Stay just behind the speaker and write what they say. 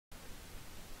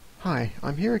Hi,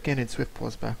 I'm here again in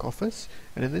SwiftPOS back office,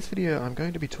 and in this video I'm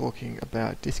going to be talking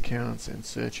about discounts and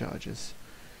surcharges.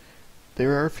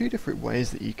 There are a few different ways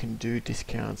that you can do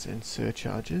discounts and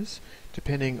surcharges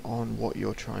depending on what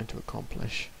you're trying to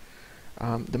accomplish.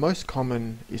 The most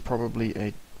common is probably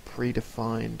a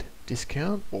predefined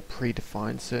discount or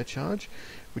predefined surcharge,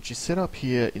 which is set up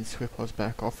here in SwiftPOS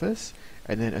back office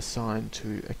and then assigned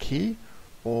to a key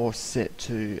or set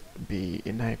to be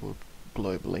enabled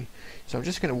globally. So I'm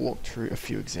just going to walk through a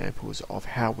few examples of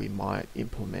how we might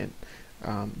implement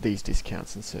these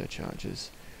discounts and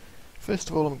surcharges. First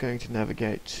of all, I'm going to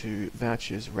navigate to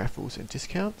Vouchers, Raffles and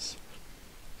Discounts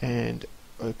and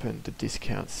open the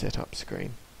Discount Setup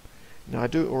screen. Now I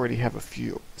do already have a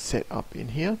few set up in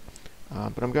here,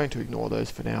 but I'm going to ignore those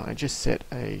for now and just set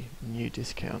a new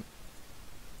discount.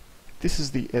 This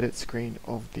is the edit screen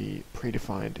of the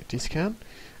predefined discount.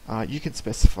 You can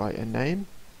specify a name,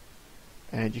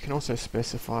 and you can also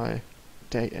specify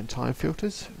date and time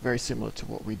filters, very similar to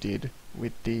what we did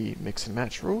with the mix and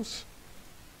match rules.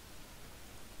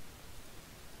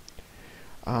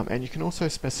 And you can also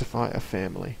specify a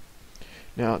family.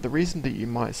 Now the reason that you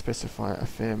might specify a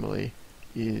family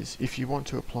is if you want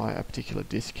to apply a particular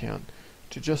discount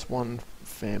to just one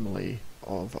family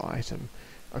of item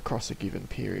across a given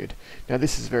period. Now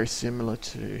this is very similar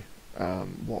to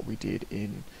what we did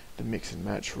in the mix and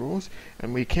match rules,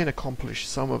 and we can accomplish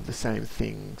some of the same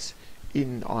things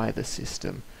in either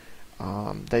system.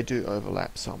 They do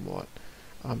overlap somewhat,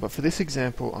 but for this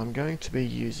example I'm going to be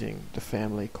using the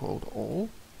family called all,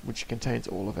 which contains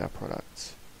all of our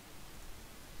products.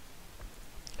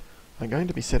 I'm going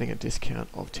to be setting a discount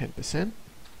of 10%,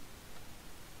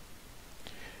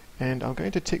 and I'm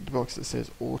going to tick the box that says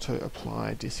auto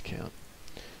apply discount.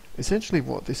 Essentially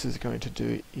what this is going to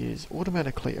do is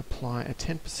automatically apply a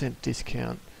 10%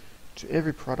 discount to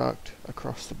every product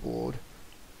across the board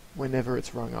whenever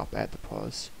it's rung up at the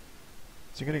POS.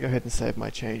 So I'm going to go ahead and save my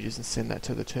changes and send that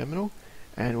to the terminal,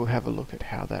 and we'll have a look at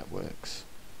how that works.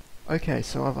 Okay,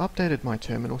 so I've updated my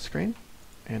terminal screen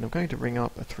and I'm going to ring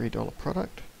up a $3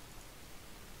 product,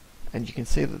 and you can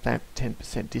see that that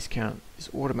 10% discount is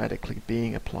automatically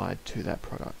being applied to that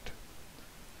product.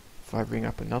 If I ring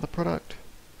up another product,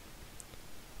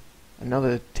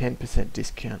 another 10%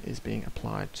 discount is being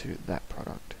applied to that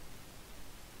product.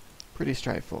 Pretty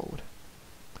straightforward.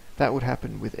 That would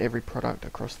happen with every product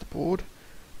across the board.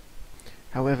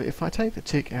 However, if I take the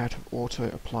tick out of auto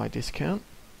apply discount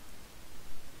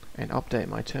and update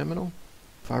my terminal,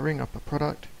 if I ring up a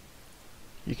product,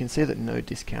 you can see that no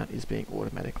discount is being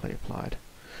automatically applied.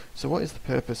 So what is the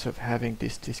purpose of having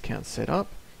this discount set up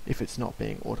if it's not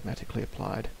being automatically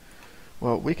applied?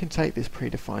 Well, we can take this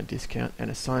predefined discount and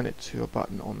assign it to a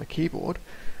button on the keyboard,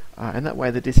 and that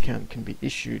way the discount can be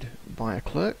issued by a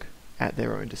clerk at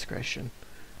their own discretion.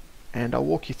 And I'll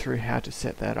walk you through how to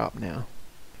set that up now.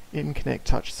 In Connect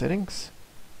Touch Settings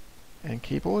and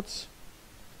Keyboards,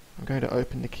 I'm going to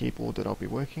open the keyboard that I'll be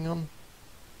working on,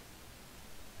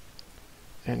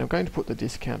 and I'm going to put the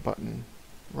discount button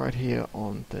right here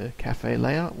on the cafe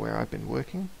layout where I've been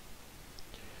working.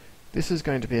 This is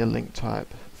going to be a link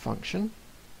type function,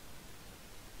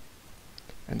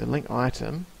 and the link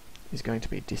item is going to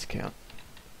be discount.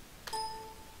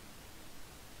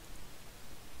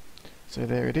 So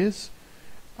there it is.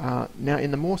 Now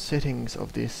in the more settings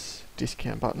of this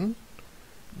discount button,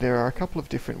 there are a couple of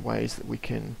different ways that we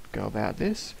can go about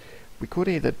this. We could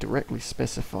either directly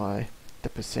specify the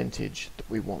percentage that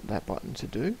we want that button to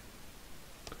do,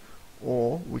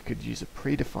 or we could use a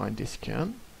predefined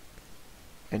discount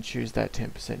and choose that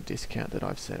 10% discount that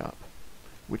I've set up,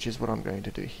 which is what I'm going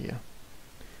to do here.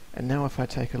 And now if I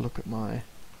take a look at my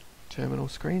terminal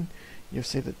screen, you'll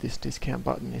see that this discount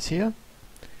button is here,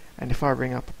 and if I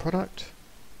ring up a product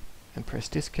and press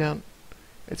discount,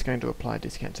 it's going to apply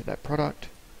discount to that product.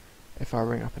 If I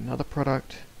ring up another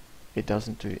product, it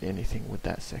doesn't do anything with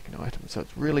that second item. So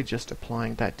it's really just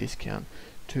applying that discount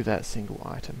to that single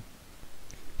item.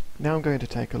 Now I'm going to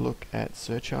take a look at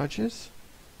surcharges.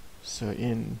 So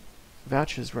in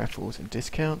Vouchers, Raffles and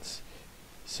Discounts,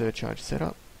 Surcharge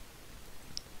Setup,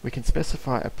 we can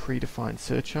specify a predefined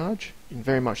surcharge in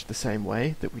very much the same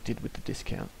way that we did with the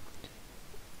discount.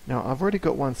 Now I've already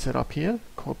got one set up here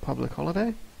called Public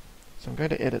Holiday, so I'm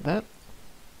going to edit that,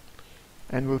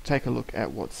 and we'll take a look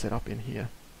at what's set up in here.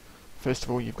 First of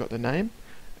all, you've got the name,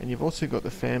 and you've also got the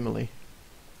family.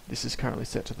 This is currently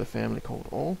set to the family called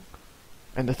all.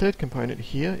 And the third component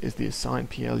here is the assign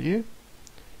PLU.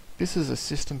 This is a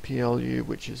system PLU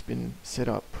which has been set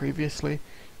up previously.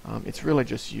 It's really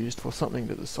just used for something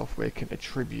that the software can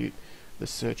attribute the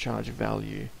surcharge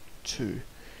value to.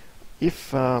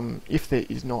 if there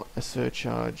is not a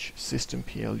surcharge system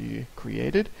PLU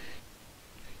created,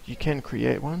 you can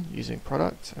create one using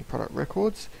products and product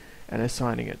records and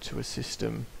assigning it to a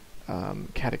system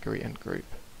category and group.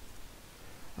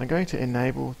 I'm going to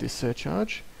enable this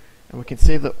surcharge, and we can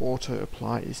see that auto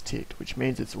apply is ticked, which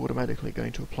means it's automatically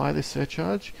going to apply this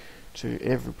surcharge to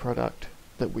every product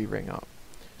that we ring up.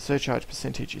 Surcharge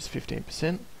percentage is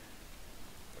 15%,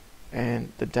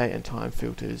 and the date and time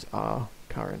filters are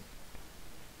current.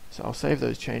 So I'll save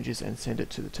those changes and send it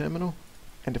to the terminal.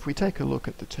 And if we take a look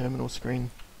at the terminal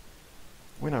screen,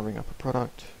 when I ring up a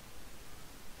product,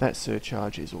 that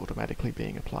surcharge is automatically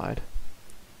being applied.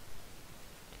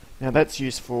 Now that's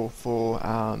useful for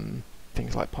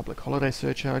things like public holiday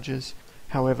surcharges.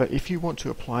 However, if you want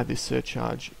to apply this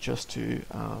surcharge just to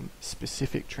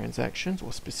specific transactions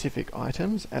or specific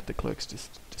items at the clerk's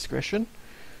discretion,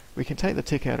 we can take the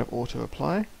tick out of auto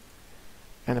apply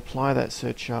and apply that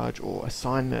surcharge or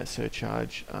assign that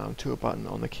surcharge to a button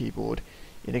on the keyboard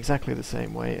in exactly the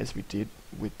same way as we did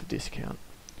with the discount.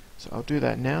 So I'll do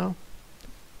that now.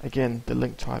 Again, the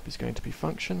link type is going to be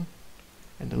function,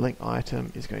 and the link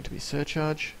item is going to be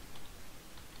surcharge.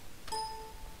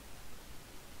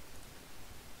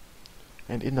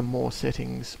 And in the more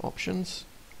settings options,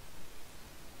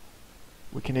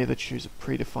 we can either choose a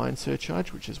predefined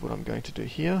surcharge, which is what I'm going to do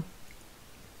here,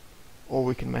 or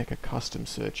we can make a custom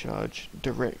surcharge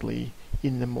directly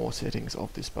in the more settings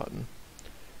of this button.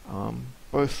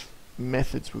 Both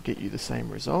methods will get you the same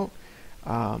result.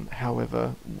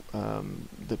 However,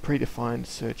 the predefined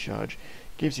surcharge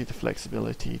gives you the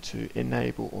flexibility to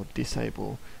enable or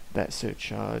disable that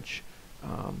surcharge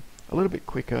a little bit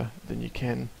quicker than you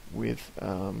can with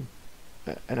an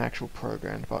actual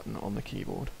programmed button on the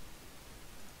keyboard.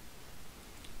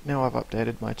 Now I've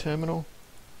updated my terminal.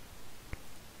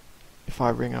 If I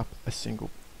ring up a single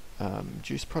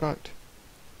juice product,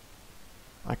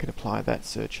 I can apply that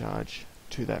surcharge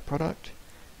to that product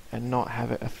and not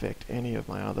have it affect any of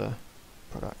my other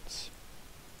products.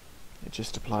 It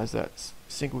just applies that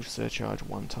single surcharge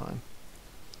one time.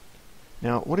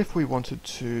 Now, what if we wanted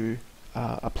to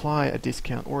apply a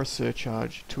discount or a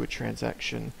surcharge to a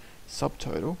transaction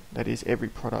subtotal, that is every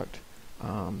product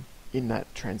in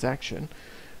that transaction,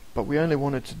 but we only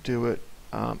wanted to do it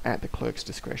at the clerk's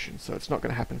discretion. So it's not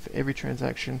going to happen for every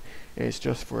transaction, it's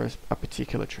just for a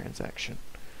particular transaction.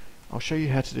 I'll show you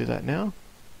how to do that now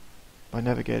by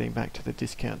navigating back to the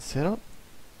discount setup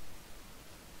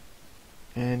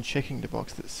and checking the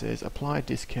box that says apply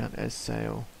discount as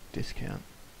sale discount.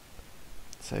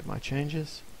 Save my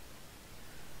changes.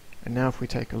 And now if we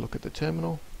take a look at the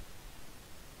terminal,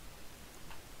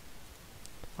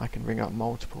 I can ring up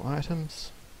multiple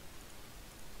items,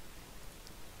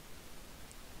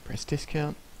 press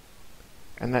discount,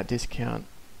 and that discount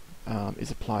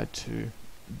is applied to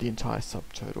the entire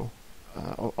subtotal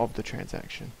of the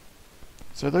transaction.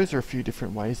 So those are a few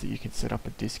different ways that you can set up a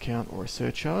discount or a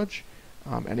surcharge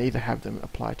and either have them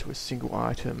apply to a single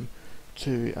item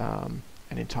to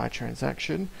an entire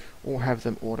transaction, or have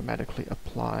them automatically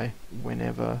apply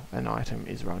whenever an item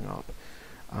is rung up.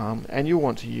 And you'll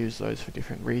want to use those for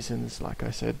different reasons. Like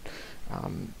I said,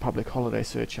 public holiday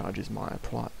surcharges might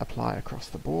apply across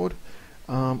the board,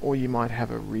 or you might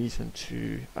have a reason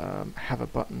to have a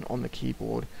button on the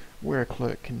keyboard where a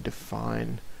clerk can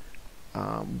define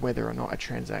whether or not a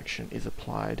transaction is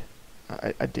applied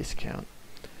a discount.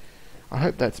 I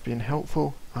hope that's been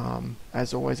helpful.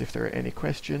 As always, if there are any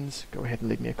questions, go ahead and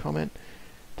leave me a comment.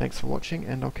 Thanks for watching,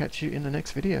 and I'll catch you in the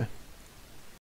next video.